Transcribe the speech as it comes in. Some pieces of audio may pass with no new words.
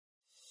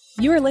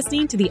You are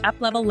listening to the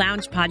Uplevel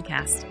Lounge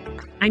podcast.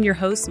 I'm your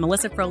host,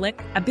 Melissa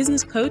Froelich, a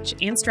business coach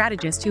and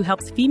strategist who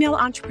helps female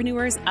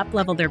entrepreneurs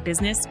uplevel their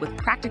business with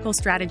practical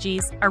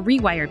strategies, a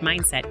rewired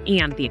mindset,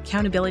 and the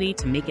accountability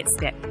to make it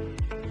stick.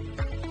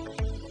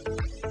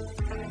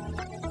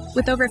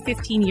 With over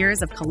 15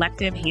 years of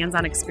collective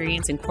hands-on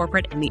experience in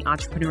corporate and the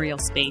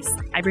entrepreneurial space,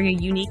 I bring a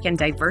unique and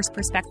diverse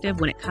perspective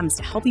when it comes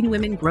to helping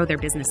women grow their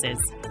businesses.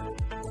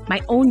 My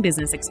own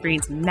business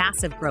experienced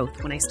massive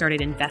growth when I started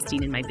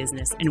investing in my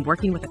business and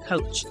working with a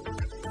coach.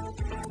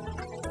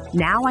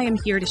 Now I am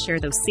here to share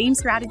those same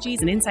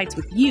strategies and insights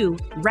with you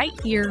right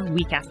here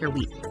week after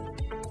week.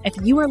 If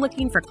you are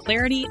looking for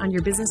clarity on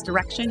your business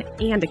direction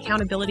and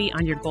accountability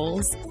on your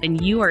goals, then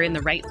you are in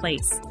the right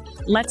place.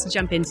 Let's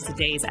jump into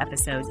today's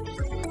episode.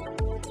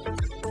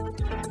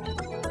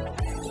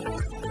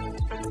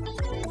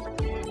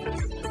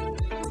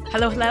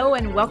 Hello,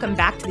 and welcome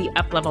back to the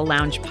Uplevel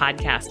Lounge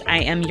podcast. I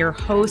am your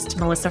host,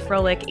 Melissa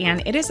Froelich,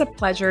 and it is a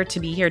pleasure to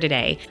be here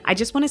today. I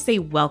just want to say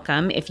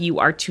welcome if you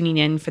are tuning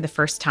in for the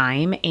first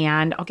time,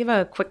 and I'll give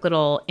a quick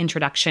little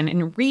introduction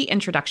and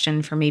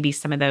reintroduction for maybe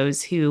some of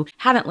those who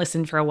haven't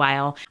listened for a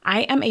while.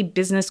 I am a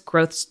business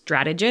growth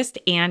strategist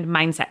and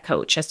mindset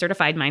coach, a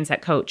certified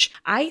mindset coach.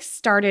 I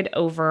started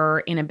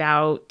over in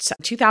about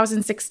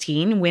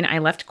 2016 when I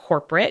left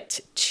corporate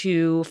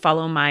to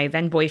follow my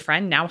then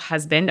boyfriend, now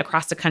husband,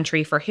 across the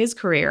country for his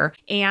career.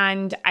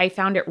 And I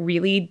found it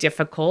really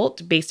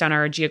difficult based on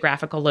our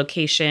geographical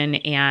location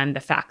and the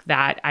fact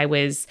that I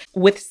was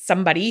with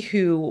somebody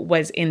who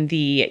was in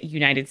the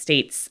United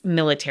States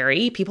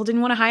military. People didn't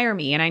want to hire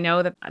me. And I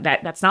know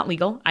that's not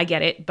legal. I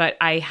get it. But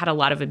I had a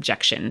lot of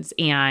objections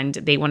and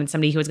they wanted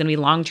somebody who was going to be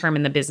long-term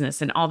in the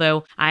business. And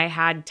although I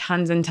had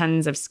tons and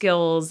tons of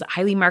skills,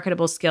 highly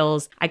marketable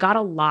skills, I got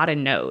a lot of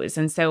no's.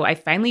 And so I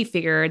finally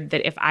figured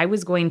that if I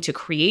was going to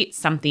create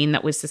something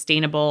that was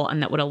sustainable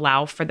and that would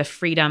allow for the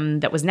freedom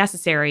that was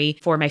necessary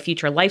for my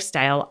future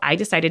lifestyle, I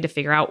decided to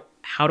figure out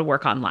how to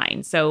work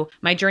online. So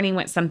my journey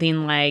went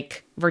something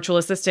like virtual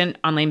assistant,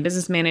 online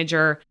business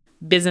manager,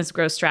 business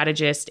growth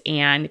strategist,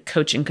 and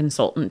coach and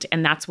consultant.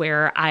 And that's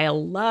where I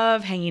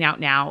love hanging out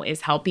now,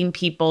 is helping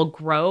people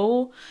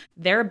grow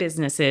their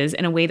businesses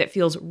in a way that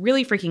feels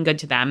really freaking good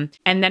to them.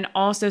 And then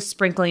also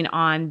sprinkling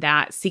on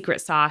that secret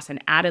sauce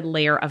and added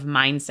layer of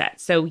mindset.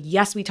 So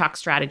yes, we talk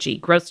strategy,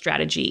 growth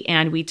strategy,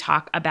 and we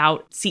talk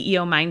about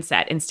CEO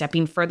mindset and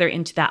stepping further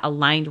into that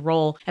aligned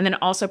role. And then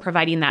also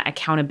providing that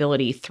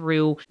accountability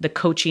through the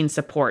coaching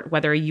support,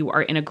 whether you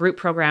are in a group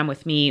program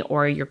with me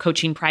or you're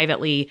coaching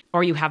privately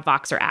or you have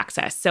Voxer access.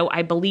 So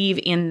I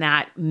believe in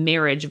that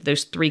marriage of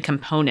those three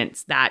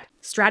components, that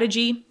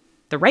strategy,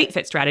 the right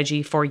fit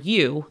strategy for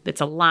you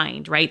that's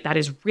aligned, right? That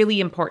is really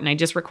important. I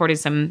just recorded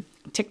some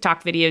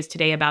TikTok videos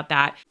today about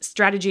that.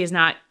 Strategy is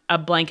not a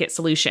blanket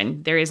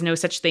solution. There is no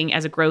such thing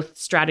as a growth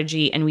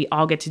strategy, and we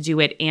all get to do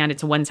it, and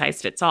it's a one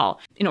size fits all.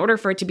 In order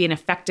for it to be an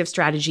effective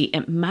strategy,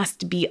 it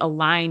must be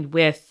aligned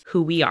with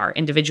who we are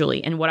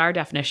individually and what our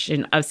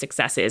definition of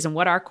success is and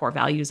what our core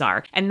values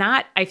are. And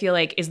that, I feel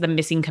like, is the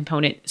missing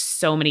component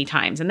so many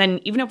times. And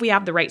then even if we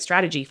have the right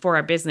strategy for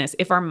our business,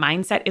 if our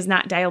mindset is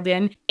not dialed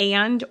in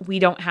and we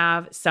don't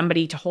have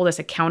somebody to hold us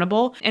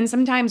accountable, and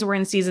sometimes we're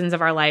in seasons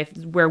of our life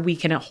where we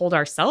can hold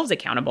ourselves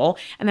accountable,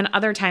 and then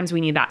other times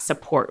we need that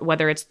support,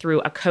 whether it's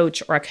through a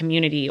coach or a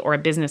community or a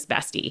business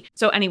bestie.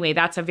 So anyway,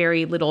 that's a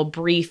very little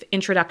brief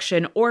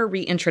introduction or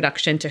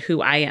reintroduction to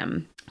who I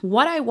am.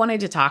 What I wanted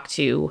to talk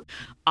to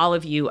all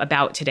of you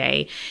about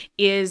today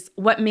is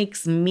what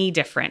makes me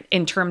different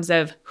in terms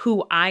of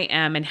who I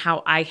am and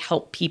how I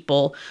help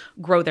people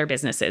grow their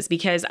businesses.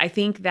 Because I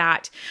think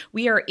that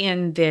we are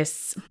in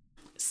this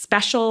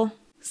special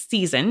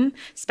season,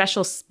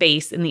 special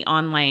space in the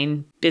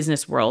online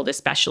business world,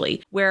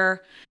 especially,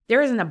 where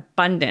there is an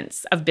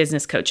abundance of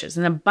business coaches,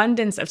 an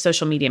abundance of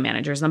social media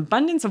managers, an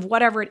abundance of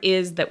whatever it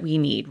is that we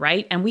need,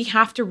 right? And we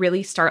have to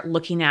really start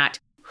looking at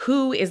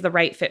who is the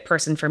right fit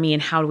person for me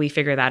and how do we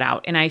figure that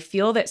out? And I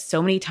feel that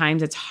so many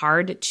times it's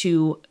hard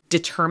to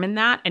determine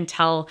that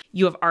until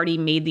you have already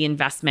made the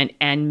investment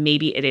and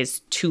maybe it is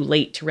too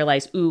late to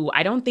realize, ooh,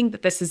 I don't think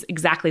that this is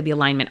exactly the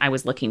alignment I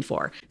was looking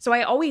for. So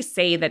I always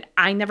say that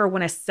I never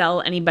want to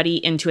sell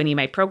anybody into any of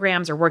my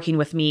programs or working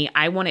with me.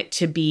 I want it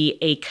to be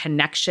a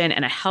connection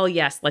and a hell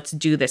yes, let's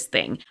do this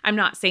thing. I'm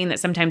not saying that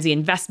sometimes the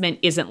investment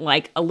isn't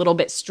like a little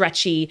bit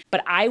stretchy,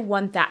 but I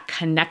want that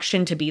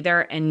connection to be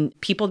there and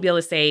people to be able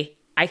to say,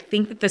 I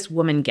think that this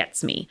woman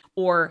gets me,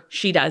 or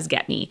she does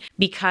get me,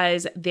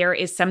 because there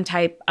is some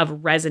type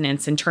of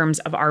resonance in terms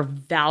of our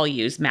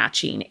values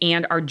matching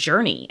and our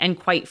journey. And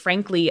quite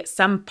frankly,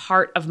 some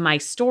part of my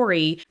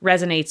story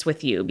resonates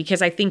with you,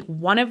 because I think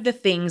one of the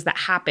things that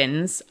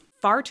happens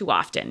far too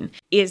often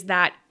is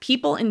that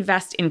people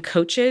invest in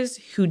coaches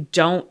who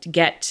don't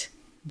get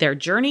their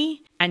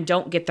journey and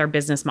don't get their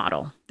business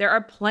model. There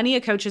are plenty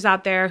of coaches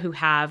out there who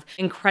have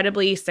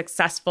incredibly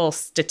successful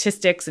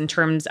statistics in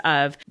terms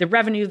of the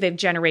revenue they've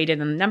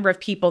generated and the number of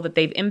people that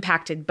they've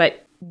impacted,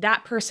 but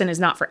that person is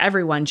not for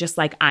everyone, just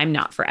like I'm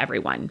not for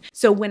everyone.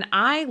 So when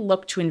I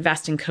look to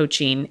invest in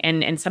coaching,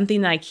 and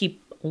something that I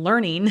keep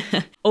learning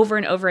over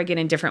and over again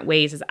in different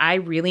ways is I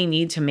really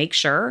need to make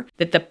sure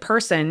that the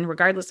person,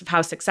 regardless of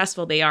how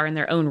successful they are in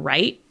their own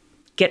right,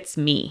 gets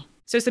me.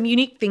 So some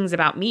unique things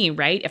about me,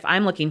 right? If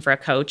I'm looking for a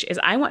coach, is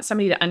I want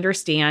somebody to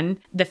understand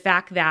the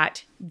fact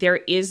that there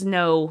is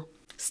no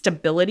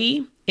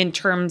stability in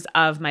terms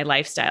of my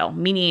lifestyle,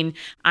 meaning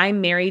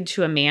I'm married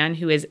to a man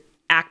who is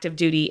active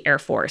duty Air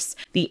Force.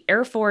 The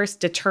Air Force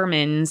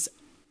determines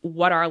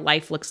what our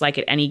life looks like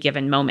at any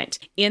given moment.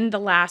 In the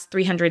last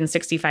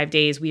 365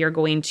 days, we are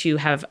going to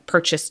have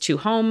purchased 2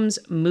 homes,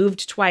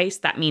 moved twice.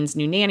 That means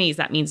new nannies.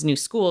 That means new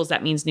schools.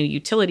 That means new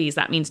utilities.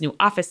 That means new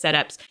office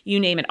setups, you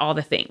name it, all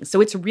the things.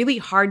 So it's really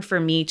hard for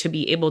me to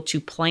be able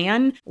to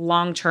plan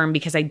long-term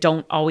because I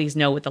don't always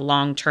know what the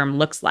long-term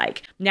looks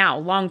like. Now,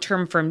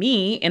 long-term for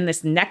me in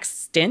this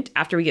next stint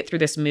after we get through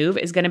this move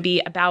is going to be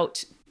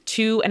about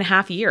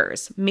 2.5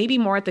 years, maybe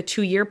more at the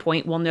 2-year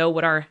point, we'll know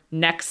what our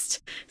next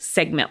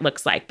segment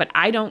looks like. But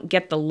I don't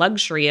get the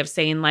luxury of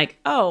saying like,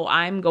 oh,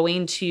 I'm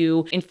going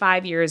to in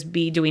 5 years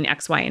be doing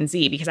X, Y, and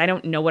Z because I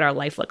don't know what our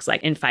life looks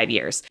like in 5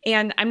 years.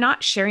 And I'm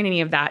not sharing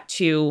any of that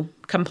to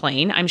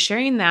complain. I'm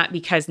sharing that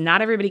because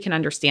not everybody can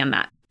understand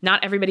that.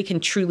 Not everybody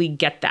can truly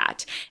get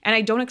that. And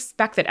I don't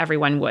expect that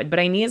everyone would, but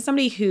I need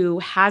somebody who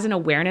has an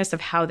awareness of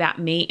how that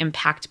may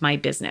impact my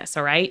business,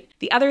 all right?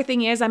 The other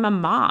thing is I'm a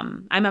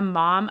mom. I'm a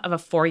mom of a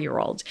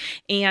 4-year-old.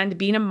 And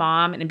being a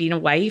mom and being a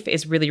wife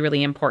is really,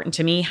 really important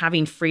to me.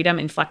 Having freedom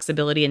and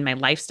flexibility in my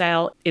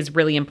lifestyle is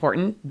really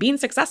important. Being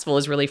successful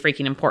is really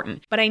freaking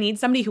important. But I need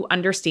somebody who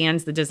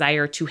understands the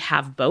desire to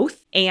have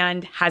both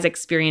and has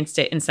experienced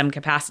it in some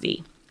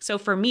capacity. So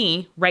for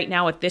me, right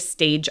now at this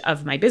stage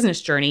of my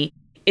business journey,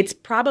 it's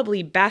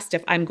probably best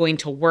if I'm going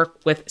to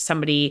work with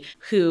somebody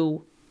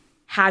who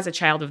has a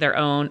child of their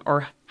own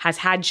or has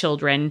had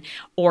children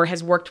or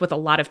has worked with a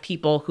lot of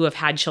people who have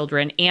had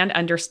children and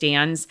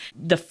understands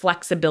the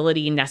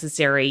flexibility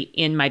necessary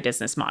in my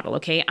business model,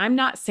 okay? I'm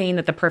not saying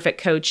that the perfect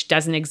coach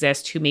doesn't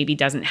exist who maybe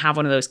doesn't have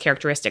one of those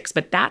characteristics,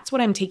 but that's what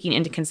I'm taking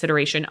into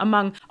consideration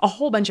among a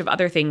whole bunch of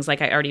other things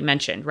like I already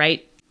mentioned,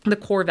 right? The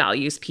core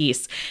values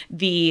piece,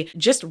 the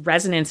just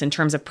resonance in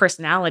terms of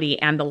personality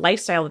and the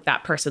lifestyle that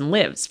that person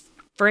lives.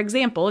 For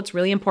example, it's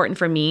really important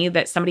for me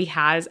that somebody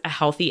has a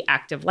healthy,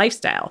 active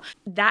lifestyle.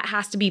 That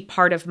has to be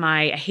part of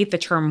my, I hate the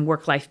term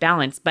work-life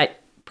balance,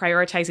 but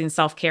prioritizing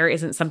self-care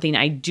isn't something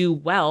I do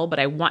well, but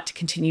I want to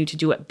continue to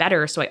do it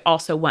better. So I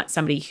also want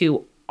somebody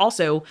who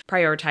also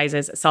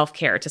prioritizes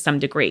self-care to some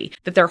degree,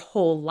 that their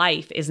whole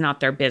life is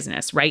not their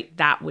business, right?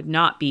 That would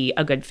not be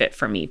a good fit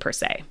for me per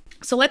se.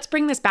 So let's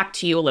bring this back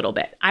to you a little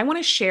bit. I want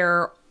to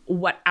share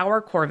what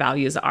our core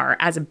values are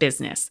as a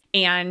business.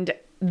 And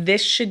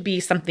this should be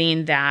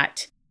something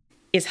that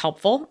is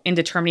helpful in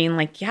determining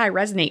like, yeah, I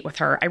resonate with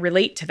her. I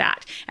relate to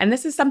that. And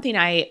this is something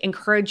I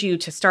encourage you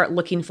to start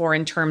looking for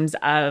in terms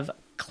of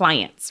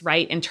clients,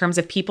 right? In terms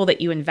of people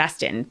that you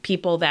invest in,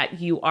 people that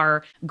you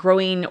are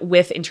growing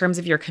with in terms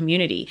of your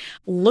community.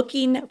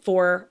 Looking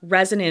for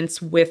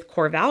resonance with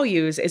core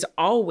values is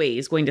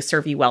always going to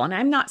serve you well. And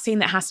I'm not saying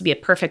that has to be a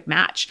perfect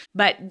match,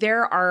 but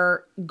there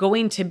are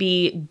going to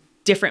be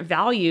different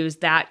values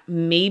that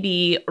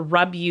maybe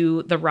rub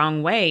you the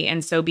wrong way.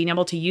 And so being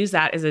able to use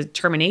that as a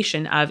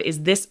determination of,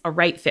 is this a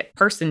right fit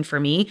person for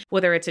me?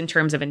 Whether it's in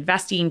terms of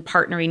investing,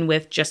 partnering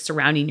with, just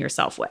surrounding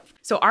yourself with.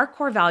 So our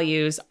core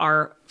values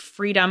are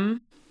freedom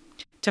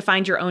to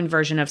find your own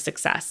version of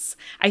success.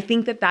 I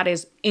think that that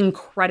is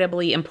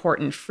incredibly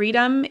important.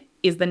 Freedom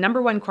is the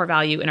number one core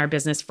value in our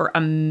business for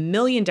a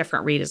million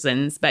different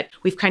reasons, but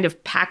we've kind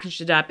of packaged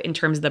it up in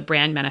terms of the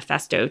brand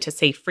manifesto to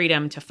say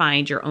freedom to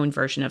find your own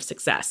version of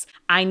success.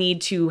 I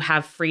need to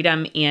have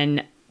freedom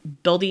in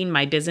building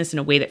my business in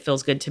a way that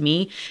feels good to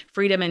me.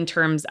 Freedom in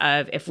terms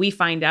of if we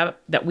find out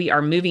that we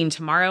are moving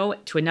tomorrow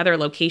to another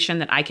location,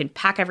 that I can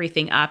pack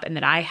everything up and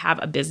that I have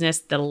a business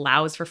that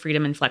allows for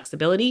freedom and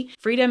flexibility.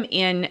 Freedom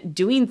in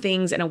doing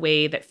things in a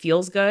way that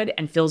feels good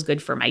and feels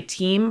good for my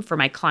team, for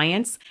my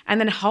clients, and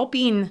then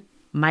helping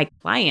my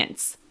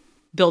clients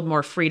build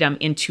more freedom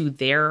into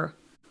their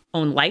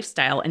own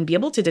lifestyle and be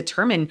able to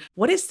determine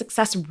what does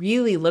success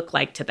really look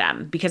like to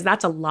them, because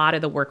that's a lot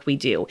of the work we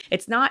do.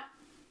 It's not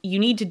you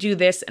need to do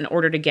this in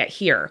order to get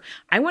here.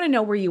 I want to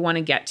know where you want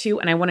to get to,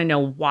 and I want to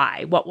know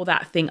why. What will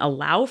that thing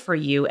allow for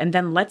you? And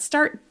then let's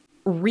start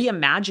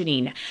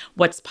reimagining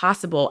what's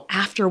possible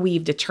after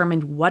we've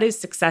determined what does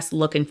success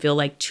look and feel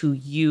like to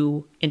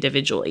you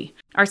individually.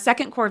 Our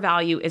second core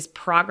value is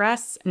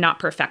progress, not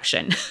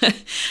perfection.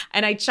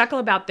 And I chuckle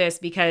about this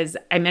because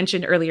I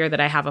mentioned earlier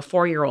that I have a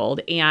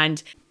 4-year-old,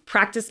 and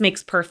practice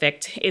makes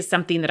perfect is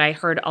something that I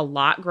heard a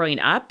lot growing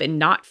up, and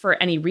not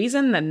for any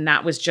reason. Then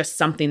that was just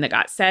something that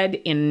got said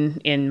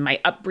in my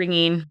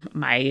upbringing,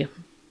 my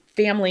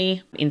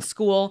family, in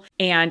school.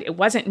 And it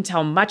wasn't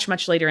until much,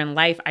 much later in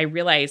life, I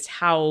realized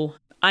how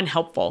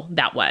unhelpful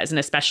that was. And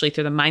especially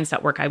through the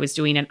mindset work I was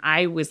doing. And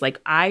I was like,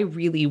 I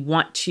really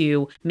want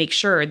to make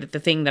sure that the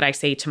thing that I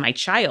say to my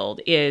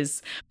child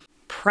is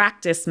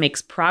practice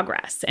makes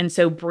progress. And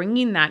so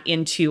bringing that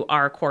into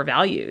our core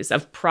values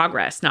of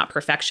progress, not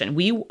perfection.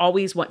 We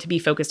always want to be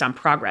focused on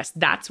progress.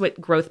 That's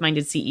what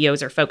growth-minded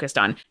CEOs are focused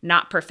on,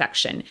 not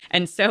perfection.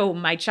 And so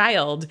my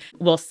child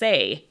will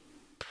say,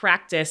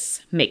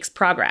 practice makes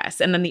progress.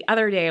 And then the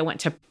other day I went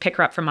to pick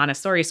her up from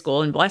Montessori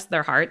school, and bless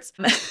their hearts,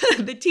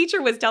 the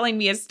teacher was telling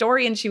me a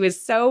story, and she was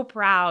so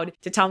proud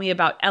to tell me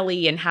about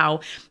Ellie and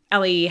how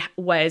Ellie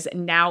was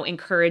now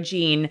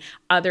encouraging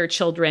other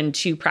children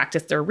to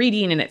practice their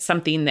reading. And it's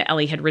something that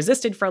Ellie had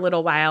resisted for a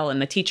little while.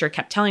 And the teacher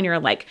kept telling her,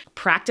 like,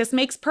 practice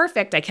makes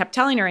perfect. I kept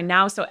telling her. And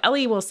now, so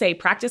Ellie will say,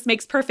 practice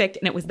makes perfect.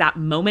 And it was that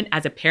moment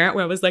as a parent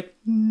where I was like,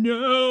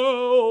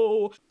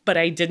 no, but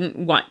I didn't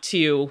want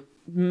to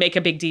make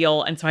a big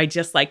deal. And so I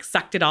just like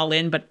sucked it all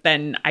in. But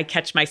then I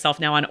catch myself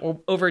now on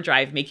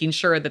overdrive, making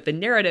sure that the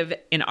narrative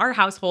in our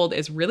household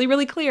is really,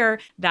 really clear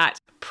that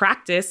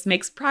practice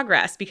makes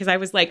progress, because I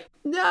was like,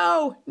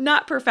 no,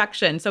 not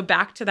perfection. So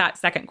back to that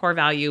second core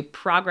value,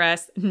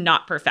 progress,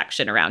 not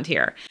perfection around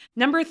here.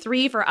 Number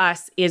 3 for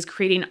us is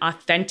creating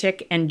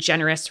authentic and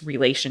generous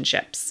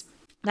relationships.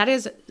 That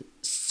is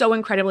so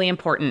incredibly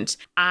important.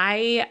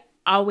 I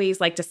always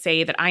like to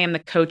say that I am the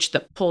coach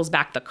that pulls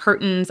back the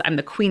curtains. I'm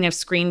the queen of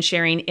screen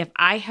sharing. If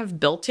I have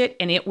built it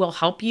and it will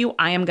help you,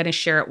 I am going to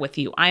share it with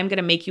you. I am going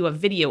to make you a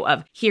video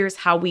of here's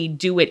how we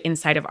do it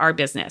inside of our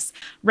business.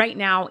 Right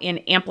now in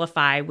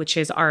Amplify, which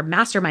is our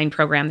mastermind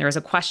program, there was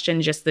a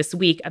question just this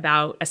week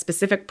about a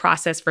specific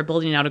process for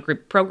building out a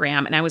group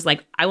program. And I was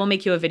like, I will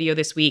make you a video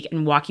this week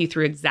and walk you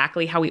through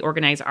exactly how we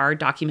organize our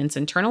documents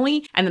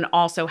internally, and then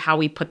also how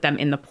we put them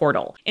in the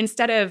portal.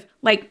 Instead of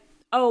like,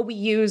 oh, we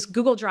use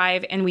Google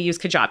Drive and we use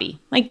Kajabi.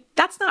 Like,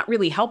 that's not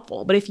really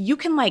helpful. But if you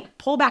can like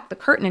pull back the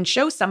curtain and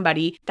show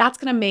somebody, that's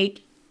going to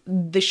make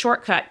the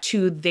shortcut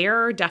to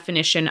their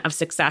definition of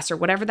success or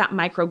whatever that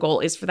micro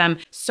goal is for them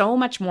so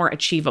much more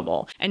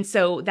achievable. And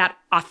so that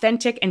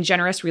authentic and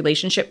generous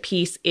relationship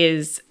piece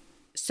is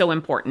so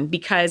important,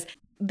 because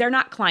they're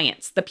not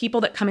clients. The people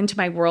that come into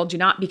my world do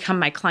not become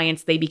my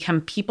clients. They become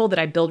people that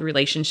I build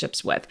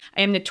relationships with.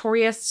 I am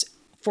notorious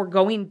for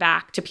going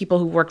back to people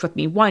who worked with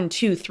me 1,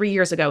 2, 3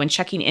 years ago and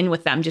checking in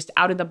with them just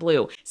out of the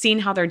blue, seeing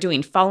how they're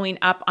doing, following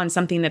up on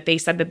something that they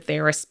said that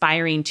they're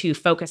aspiring to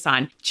focus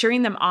on,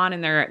 cheering them on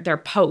in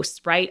their posts,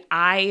 right?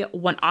 I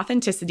want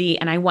authenticity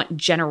and I want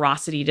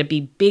generosity to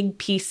be big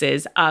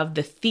pieces of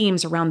the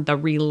themes around the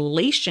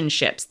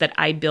relationships that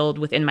I build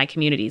within my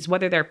communities,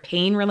 whether they're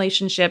paying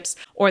relationships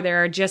or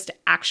they're just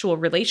actual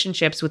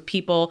relationships with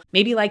people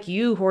maybe like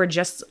you who are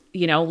just,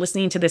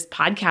 listening to this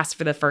podcast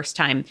for the first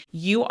time.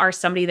 You are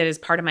somebody that is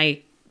part of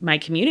my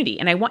community.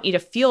 And I want you to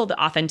feel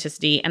the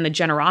authenticity and the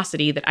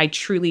generosity that I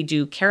truly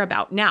do care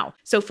about now.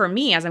 So for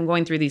me, as I'm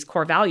going through these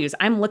core values,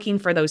 I'm looking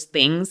for those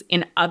things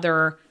in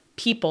other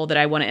people that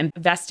I want to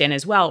invest in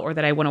as well, or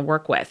that I want to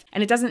work with.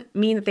 And it doesn't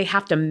mean that they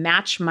have to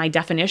match my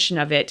definition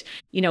of it,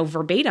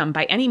 verbatim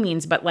by any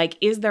means, but like,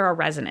 is there a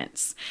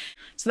resonance?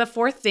 So the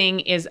fourth thing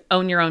is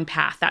own your own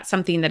path. That's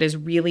something that is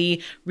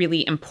really,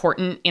 really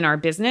important in our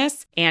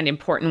business and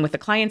important with the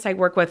clients I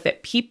work with,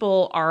 that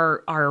people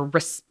are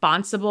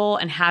responsible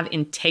and have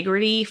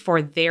integrity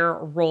for their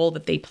role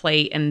that they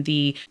play in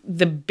the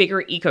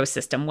bigger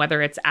ecosystem,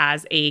 whether it's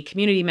as a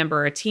community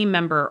member, a team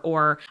member,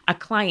 or a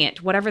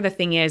client, whatever the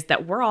thing is,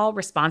 that we're all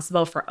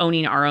responsible for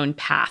owning our own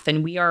path.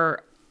 And we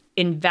are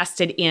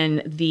invested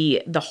in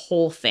the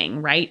whole thing,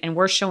 right? And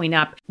we're showing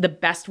up the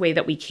best way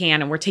that we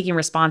can, and we're taking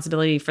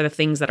responsibility for the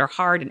things that are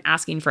hard and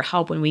asking for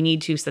help when we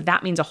need to. So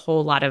that means a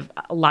lot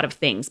of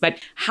things. But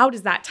how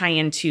does that tie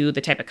into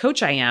the type of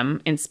coach I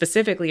am, and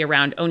specifically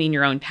around owning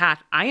your own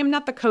path? I am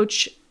not the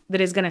coach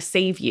that is going to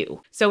save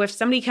you. So if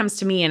somebody comes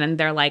to me and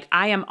they're like,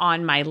 I am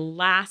on my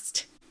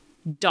last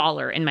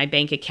dollar in my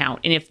bank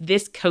account, and if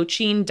this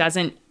coaching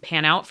doesn't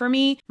pan out for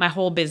me, my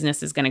whole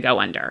business is going to go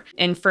under.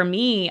 And for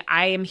me,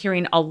 I am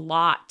hearing a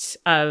lot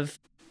of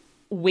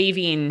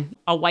waving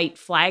a white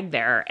flag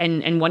there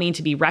and wanting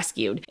to be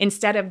rescued.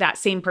 Instead of that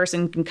same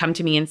person can come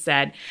to me and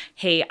said,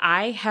 hey,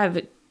 I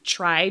have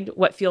tried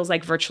what feels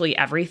like virtually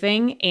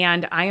everything,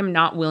 and I am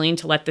not willing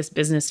to let this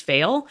business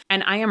fail.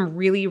 And I am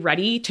really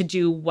ready to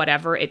do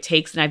whatever it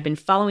takes. And I've been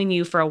following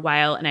you for a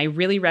while, and I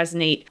really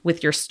resonate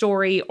with your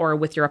story or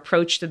with your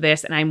approach to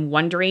this. And I'm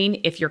wondering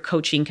if your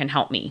coaching can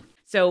help me.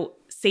 So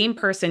same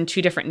person,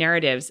 2 different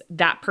narratives.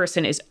 That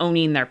person is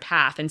owning their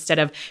path instead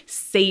of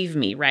save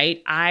me,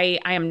 right? I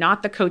am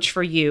not the coach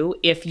for you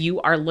if you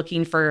are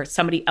looking for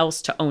somebody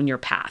else to own your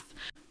path.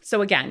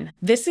 So again,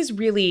 this is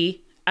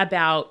really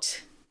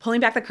about pulling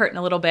back the curtain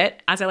a little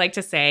bit, as I like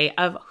to say,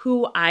 of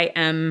who I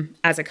am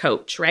as a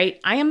coach, right?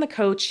 I am the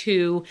coach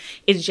who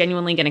is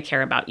genuinely going to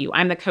care about you.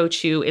 I'm the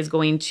coach who is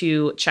going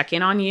to check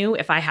in on you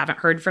if I haven't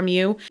heard from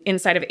you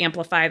inside of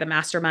Amplify, the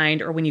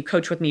mastermind, or when you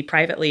coach with me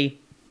privately.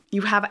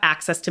 You have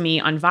access to me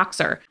on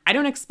Voxer. I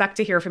don't expect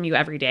to hear from you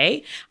every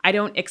day. I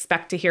don't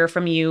expect to hear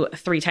from you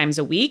 3 times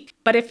a week.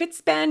 But if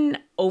it's been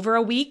over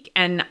a week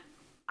and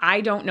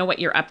I don't know what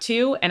you're up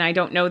to, and I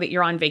don't know that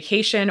you're on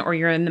vacation or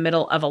you're in the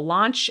middle of a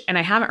launch and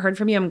I haven't heard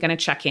from you, I'm going to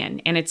check in.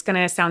 And it's going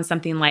to sound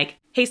something like,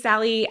 hey,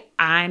 Sally,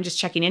 I'm just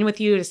checking in with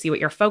you to see what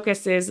your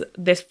focus is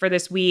for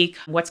this week,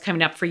 what's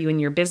coming up for you in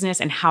your business,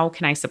 and how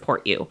can I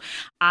support you?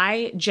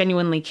 I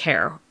genuinely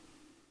care.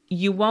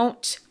 You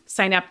won't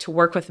sign up to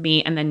work with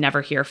me and then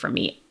never hear from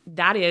me.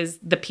 That is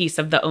the piece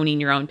of the owning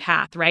your own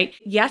path, right?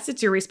 Yes,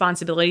 it's your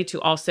responsibility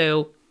to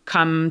also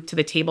come to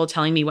the table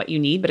telling me what you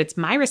need, but it's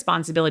my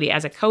responsibility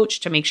as a coach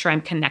to make sure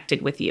I'm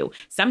connected with you.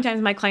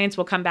 Sometimes my clients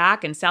will come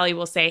back and Sally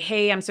will say,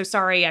 hey, I'm so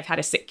sorry. I've had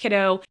a sick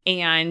kiddo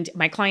and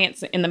my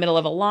client's in the middle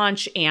of a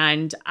launch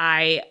and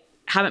I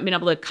haven't been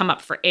able to come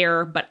up for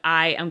air, but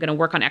I am going to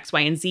work on X, Y,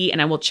 and Z,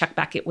 and I will check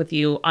back it with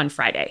you on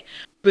Friday.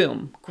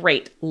 Boom.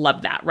 Great.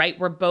 Love that, right?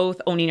 We're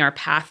both owning our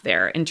path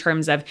there in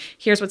terms of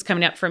here's what's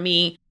coming up for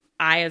me.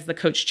 I, as the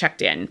coach,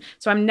 checked in.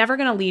 So I'm never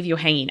going to leave you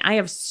hanging. I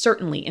have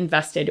certainly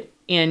invested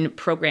in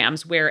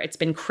programs where it's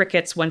been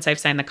crickets once I've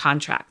signed the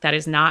contract. That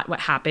is not what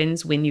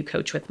happens when you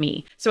coach with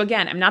me. So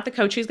again, I'm not the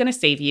coach who's going to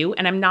save you,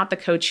 and I'm not the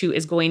coach who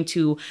is going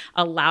to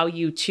allow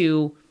you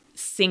to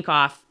sink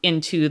off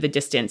into the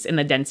distance in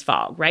the dense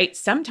fog, right?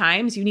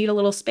 Sometimes you need a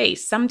little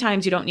space.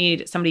 Sometimes you don't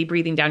need somebody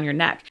breathing down your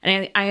neck.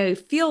 And I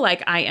feel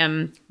like I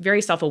am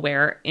very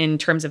self-aware in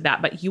terms of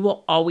that, but you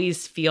will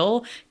always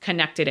feel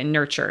connected and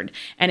nurtured.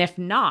 And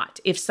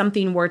if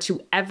something were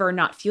to ever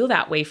not feel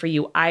that way for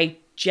you, I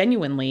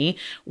genuinely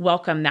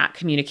welcome that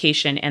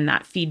communication and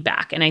that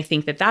feedback. And I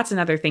think that that's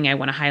another thing I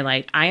want to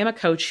highlight. I am a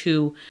coach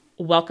who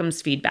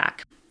welcomes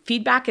feedback.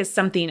 Feedback is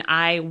something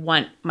I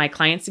want my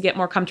clients to get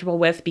more comfortable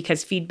with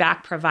because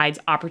feedback provides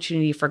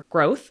opportunity for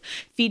growth.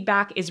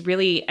 Feedback is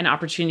really an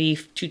opportunity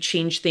to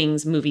change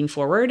things moving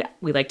forward.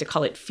 We like to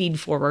call it feed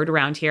forward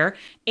around here.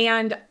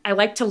 And I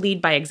like to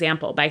lead by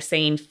example by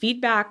saying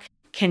feedback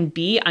can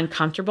be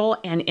uncomfortable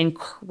and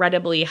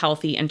incredibly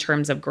healthy in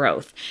terms of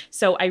growth.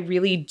 So I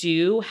really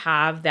do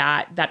have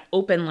that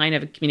open line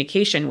of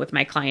communication with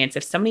my clients.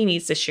 If somebody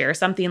needs to share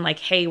something like,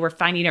 hey, we're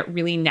finding it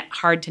really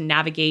hard to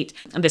navigate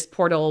this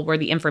portal where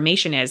the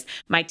information is,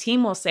 my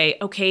team will say,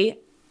 okay,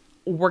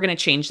 we're going to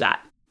change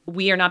that.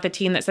 We are not the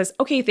team that says,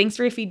 okay, thanks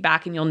for your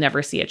feedback and you'll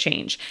never see a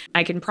change.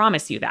 I can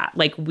promise you that.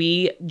 Like,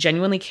 we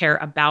genuinely care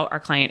about our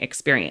client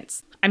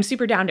experience. I'm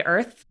super down to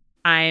earth.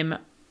 I'm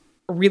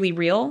really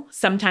real.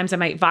 Sometimes I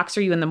might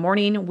Voxer you in the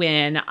morning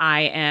when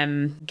I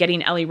am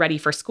getting Ellie ready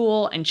for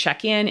school and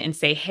check in and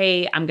say,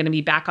 hey, I'm going to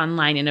be back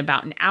online in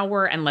about an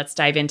hour and let's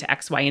dive into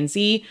X, Y, and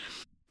Z.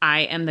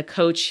 I am the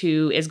coach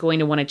who is going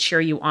to want to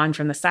cheer you on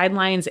from the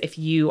sidelines. If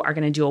you are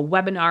going to do a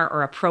webinar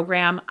or a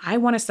program, I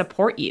want to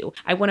support you.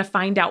 I want to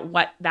find out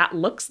what that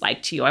looks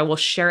like to you. I will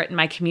share it in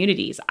my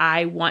communities.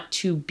 I want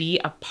to be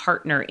a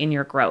partner in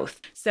your growth.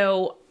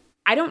 So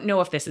I don't know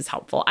if this is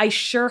helpful. I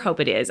sure hope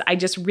it is. I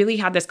just really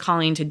had this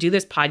calling to do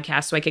this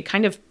podcast so I could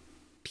kind of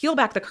peel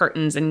back the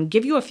curtains and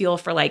give you a feel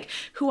for like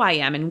who I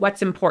am and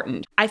what's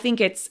important. I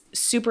think it's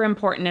super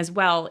important as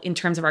well in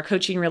terms of our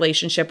coaching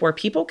relationship where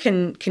people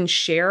can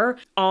share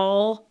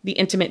all the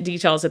intimate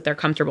details that they're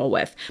comfortable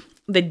with.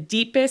 The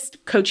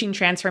deepest coaching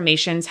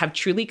transformations have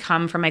truly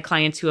come from my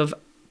clients who have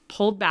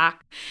pulled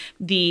back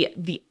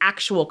the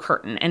actual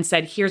curtain and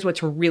said, here's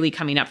what's really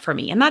coming up for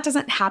me. And that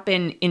doesn't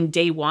happen in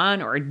day 1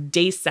 or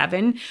day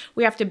 7.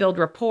 We have to build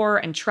rapport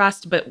and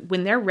trust. But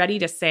when they're ready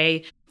to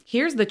say,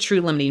 here's the true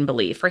limiting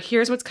belief, or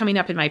here's what's coming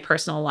up in my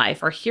personal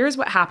life, or here's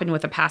what happened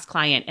with a past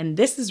client, and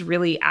this is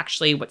really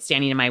actually what's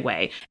standing in my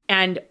way.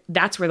 And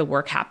that's where the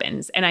work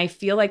happens. And I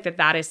feel like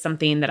that is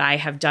something that I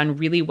have done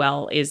really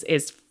well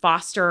is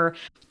foster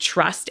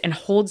trust and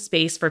hold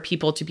space for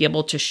people to be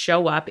able to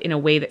show up in a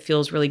way that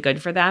feels really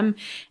good for them.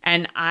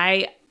 And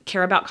I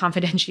care about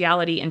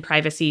confidentiality and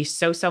privacy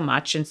so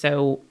much. And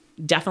so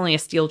definitely a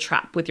steel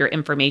trap with your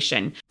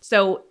information.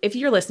 So if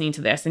you're listening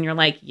to this and you're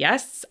like,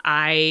 yes,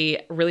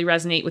 I really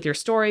resonate with your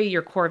story,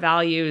 your core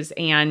values,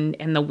 and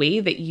the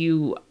way that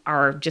you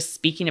are just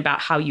speaking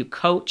about how you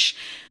coach,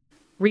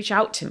 reach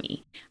out to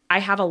me. I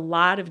have a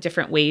lot of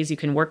different ways you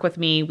can work with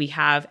me. We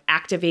have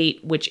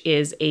Activate, which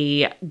is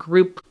a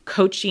group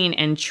coaching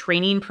and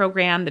training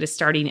program that is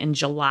starting in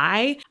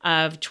July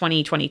of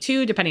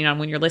 2022, depending on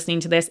when you're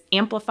listening to this.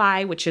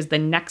 Amplify, which is the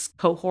next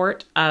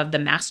cohort of the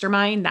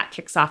mastermind that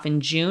kicks off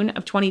in June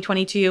of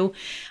 2022.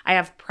 I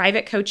have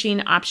private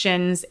coaching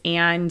options,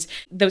 and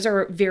those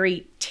are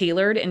very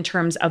tailored in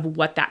terms of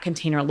what that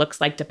container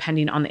looks like,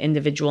 depending on the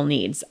individual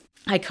needs.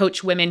 I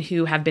coach women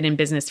who have been in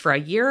business for a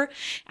year,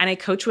 and I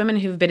coach women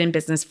who've been in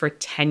business for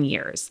 10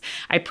 years.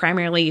 I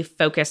primarily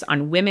focus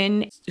on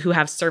women who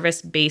have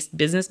service-based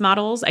business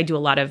models. I do a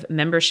lot of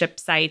membership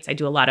sites. I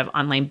do a lot of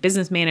online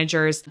business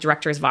managers,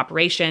 directors of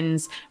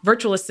operations,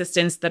 virtual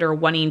assistants that are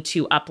wanting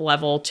to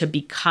up-level to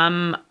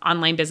become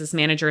online business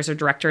managers or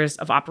directors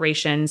of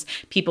operations,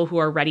 people who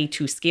are ready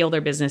to scale their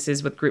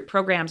businesses with group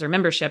programs or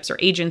memberships or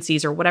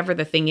agencies or whatever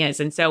the thing is.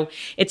 And so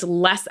it's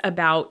less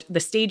about the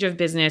stage of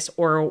business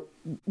or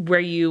where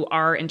you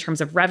are in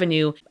terms of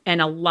revenue,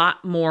 and a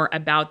lot more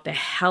about the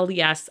hell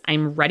yes,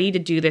 I'm ready to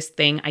do this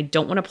thing. I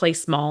don't want to play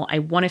small. I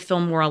want to feel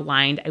more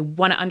aligned. I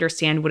want to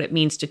understand what it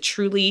means to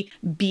truly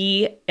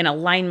be in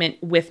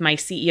alignment with my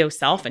CEO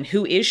self, and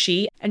who is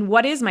she, and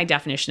what is my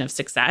definition of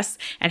success,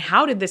 and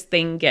how did this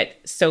thing get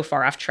so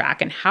far off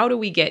track, and how do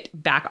we get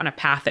back on a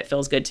path that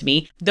feels good to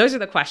me? Those are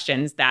the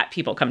questions that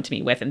people come to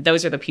me with, and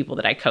those are the people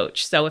that I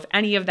coach. So if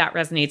any of that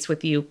resonates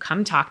with you,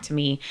 come talk to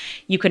me.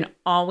 You can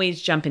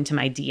always jump into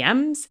my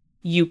DMs.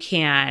 You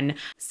can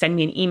send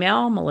me an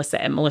email,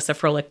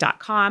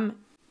 melissa@melissafroelich.com.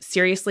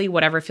 Seriously,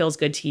 whatever feels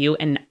good to you.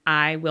 And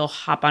I will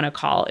hop on a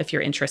call if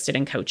you're interested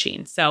in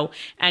coaching. So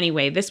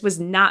anyway, this was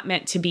not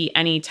meant to be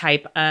any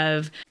type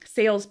of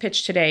sales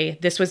pitch today.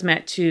 This was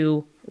meant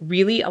to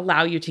really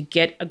allow you to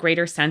get a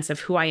greater sense of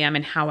who I am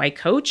and how I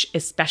coach,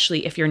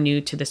 especially if you're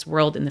new to this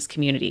world and this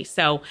community.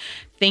 So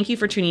thank you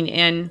for tuning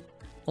in.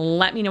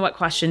 Let me know what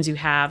questions you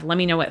have. Let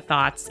me know what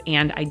thoughts.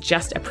 And I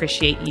just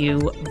appreciate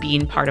you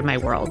being part of my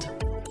world.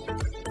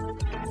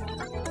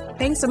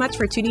 Thanks so much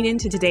for tuning in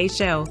to today's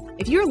show.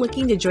 If you're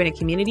looking to join a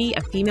community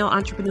of female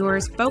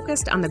entrepreneurs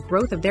focused on the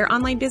growth of their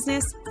online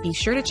business, be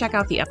sure to check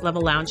out the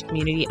Uplevel Lounge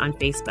community on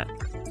Facebook.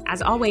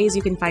 As always,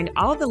 you can find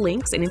all of the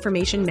links and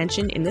information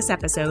mentioned in this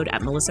episode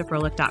at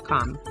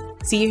melissafroelich.com.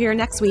 See you here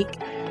next week.